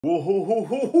Whoa, ho, ho,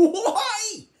 ho, ho, ho,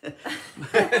 hi! I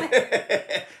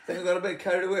think I got a bit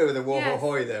carried away with the whoa, ho,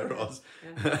 ho, there, Roz.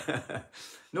 Yeah.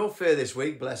 No Fair this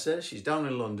week, bless her. She's down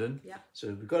in London. Yeah. So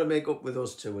we've got to make up with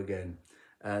us two again.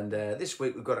 And this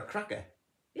week we've got a cracker.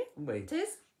 Yeah, haven't we? it is.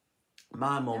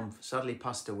 My mum sadly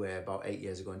passed away about 8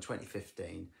 years ago in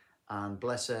 2015. And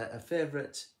bless her, her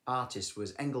favourite artist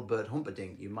was Englebert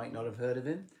Humperdinck. You might not have heard of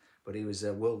him, but he was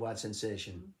a worldwide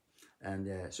sensation.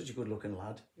 And such a good looking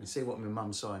lad. You can see what my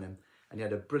mum saw in him. And he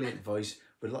had a brilliant voice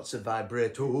with lots of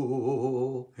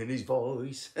vibrato in his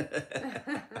voice.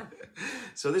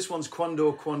 So this one's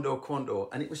Quando, Quando, Quando.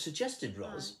 And it was suggested,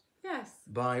 Roz, yes,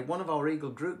 by one of our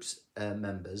Eagle Group's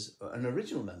members, an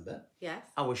original member, yes,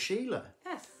 our Sheila.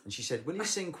 yes. And she said, will you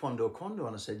sing Quando, Quando?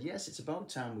 And I said, yes, it's about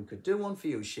time we could do one for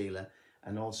you, Sheila,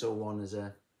 and also one as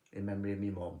in memory of me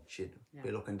mum. She'd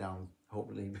be looking down.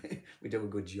 Hopefully we do a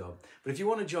good job. But if you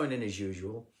want to join in as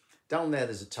usual, down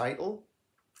there's a title.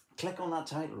 Click on that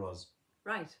title, Roz.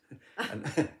 Right.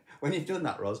 And when you've done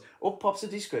that, Roz, up pops a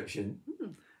description.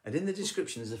 And in the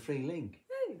description is a free link.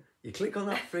 You click on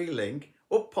that free link,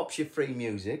 up pops your free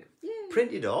music,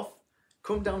 print it off,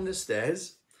 come down the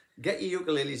stairs, get your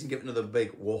ukuleles and give it another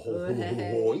big whoa,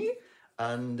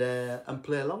 and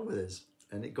play along with us.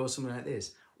 And it goes something like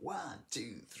this. 1,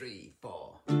 2, 3,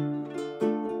 4.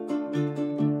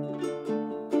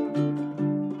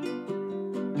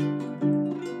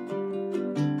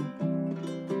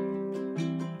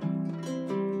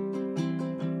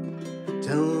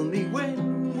 Tell me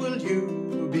when will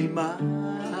you be mine?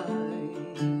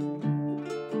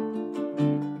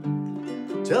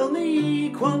 Tell me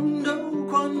quando,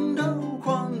 quando,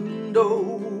 quando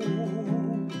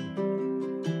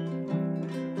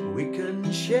we can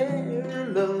share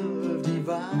love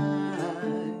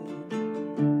divine.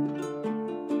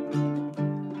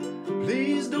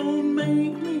 Please don't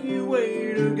make me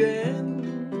wait again.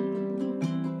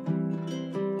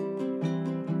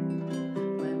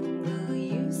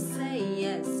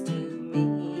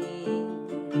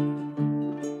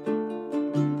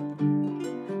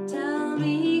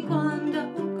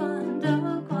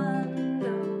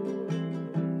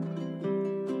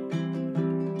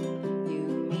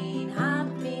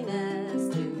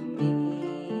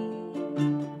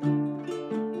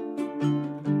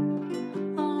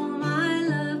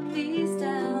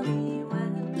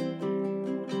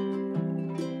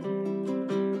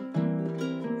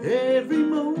 Every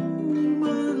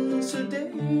moment's a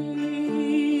day,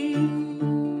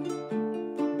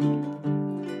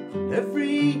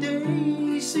 every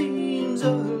day seems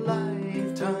a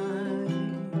lifetime.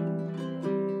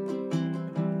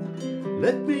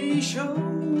 Let me show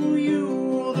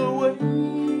you the way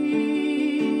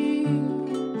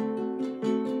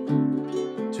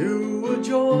to a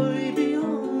joy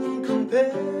beyond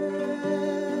compare.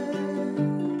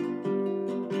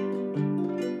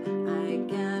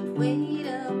 Wait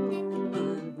a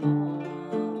moment more.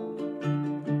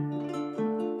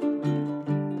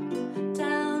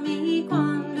 Tell me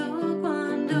quando,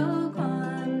 quando,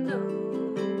 quando.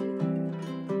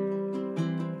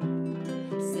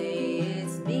 Say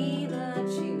it's me that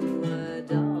you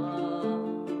adore.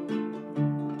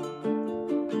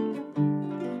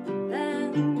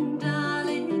 Then,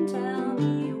 darling, tell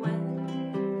me when.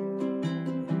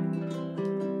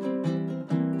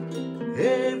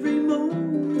 Every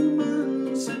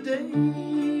moment's a day,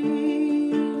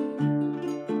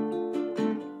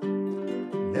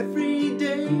 every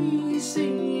day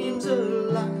seems a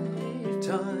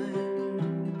lifetime.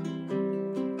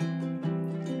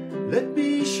 Let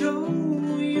me show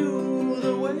you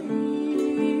the way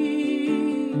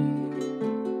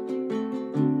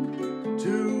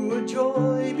to a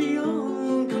joy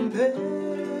beyond compare.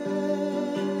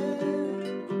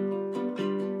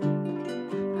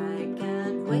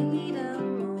 Wait a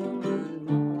moment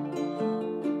more.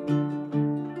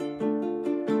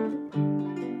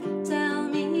 Tell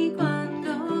me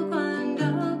quando, quando,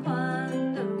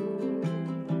 quando.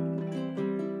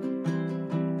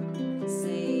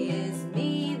 Say it's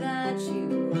me that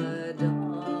you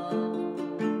adore.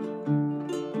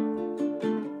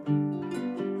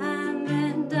 And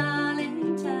then,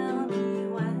 darling, tell me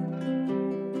when.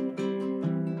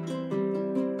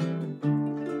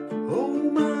 Oh,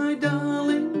 my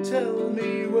darling, tell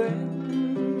me when.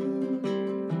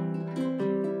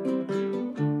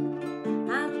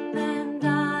 And then,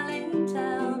 darling,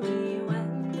 tell me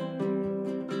when.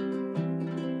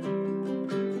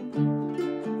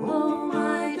 Oh,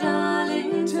 my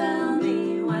darling, tell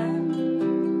me when.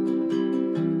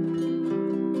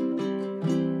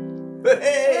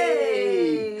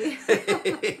 Hey!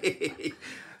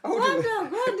 Quando,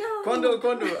 quando. Quando,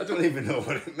 Quando. I don't even know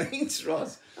what it means,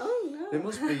 Ross. Oh, no. It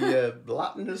must be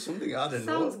Latin or something. I don't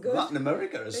Sounds know. good. Latin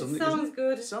America or something. sounds isn't it?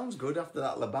 good. It sounds good after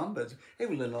that La Bamba. Hey,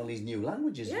 we learn all these new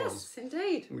languages, Ross. Yes,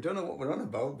 indeed. We don't know what we're on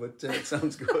about, but it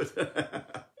sounds good.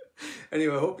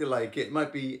 Anyway, I hope you like it. It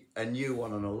might be a new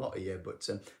one on a lot of you, but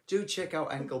do check out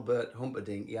Englebert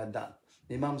Humperdinck. He had that.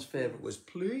 My mum's favourite was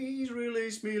 "Please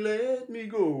release me, let me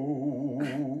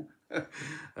go,"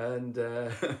 and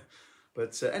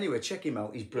but anyway, check him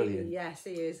out. He's brilliant. Yes,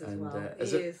 he is as well. He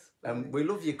is. We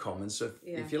love your comments. So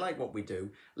Yeah. if you like what we do,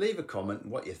 leave a comment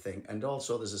what you think, and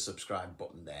also there's a subscribe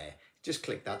button there. Just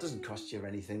click that. It doesn't cost you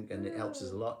anything, and it helps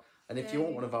us a lot. And if you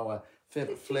want one of our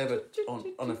favourite flavour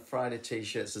on a Friday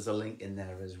t-shirts, there's a link in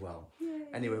there as well. Yay.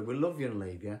 Anyway, we love you and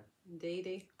leave you,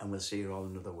 Indeedy. and we'll see you all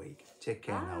another week. Take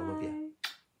care now. Love you.